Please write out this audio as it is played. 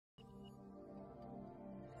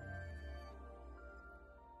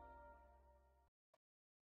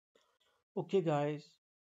Okay guys,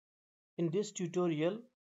 in this tutorial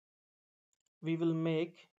we will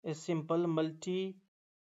make a simple multi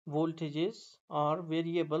voltages or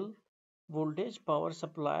variable voltage power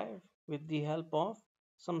supply with the help of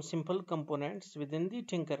some simple components within the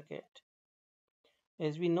tinkercad.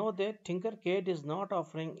 As we know that tinkercad is not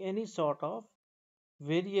offering any sort of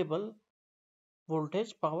variable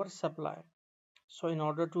voltage power supply. So in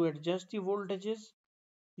order to adjust the voltages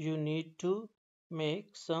you need to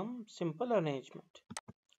make some simple arrangement.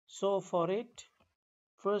 So for it,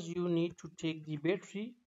 first you need to take the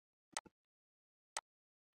battery.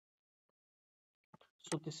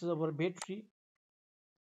 So this is our battery.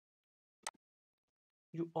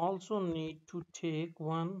 You also need to take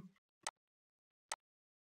one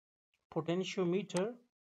potentiometer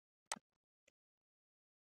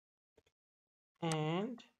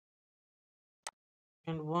and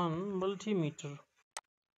one multimeter.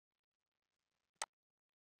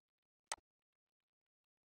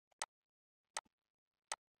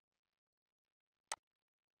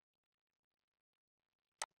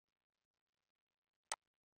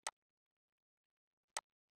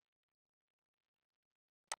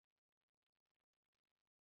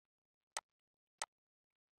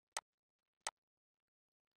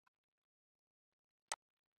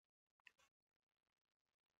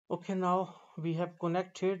 Okay, now we have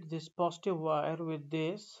connected this positive wire with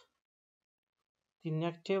this, the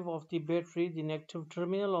negative of the battery, the negative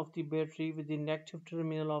terminal of the battery with the negative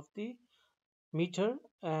terminal of the meter,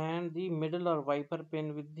 and the middle or wiper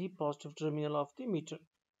pin with the positive terminal of the meter.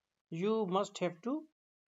 You must have to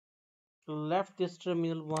left this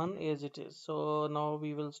terminal 1 as it is. So now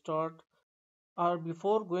we will start, or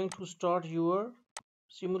before going to start your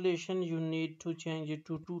simulation you need to change it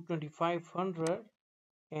to 2500,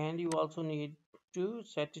 and you also need to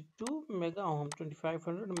set it to mega ohm,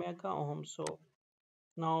 2500 mega ohm. So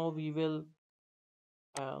now we will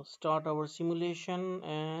start our simulation,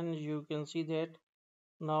 and you can see that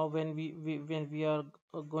now when we are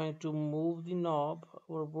going to move the knob,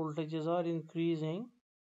 our voltages are increasing,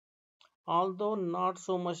 although not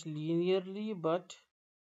so much linearly, but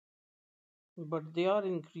they are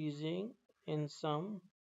increasing in some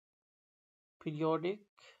periodic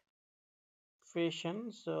fashion.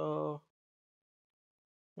 So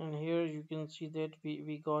and here you can see that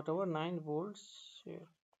we got our 9 volts here.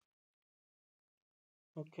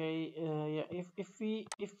 Okay, yeah, if we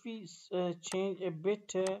change a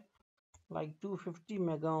bit, like 250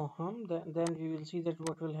 mega ohm, then we will see that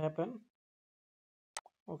what will happen.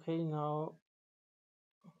 Okay, now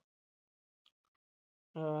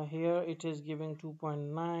here it is giving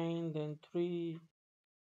 2.9, then 3,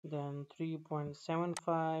 then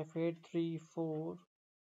 3.75, 834,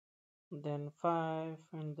 then 5,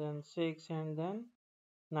 and then 6, and then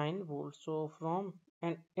 9 volts. So from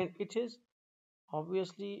and it is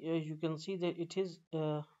obviously, you can see that it is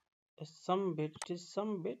some bit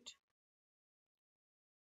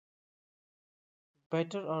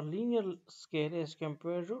better or linear scale as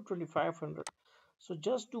compared to 2500. So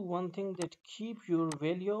just do one thing, that keep your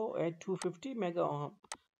value at 250 mega ohm,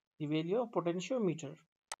 the value of potentiometer.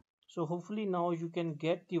 So hopefully now you can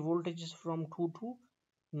get the voltages from 2 to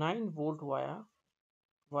 9 volt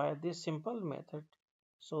via this simple method.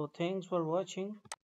 So thanks for watching.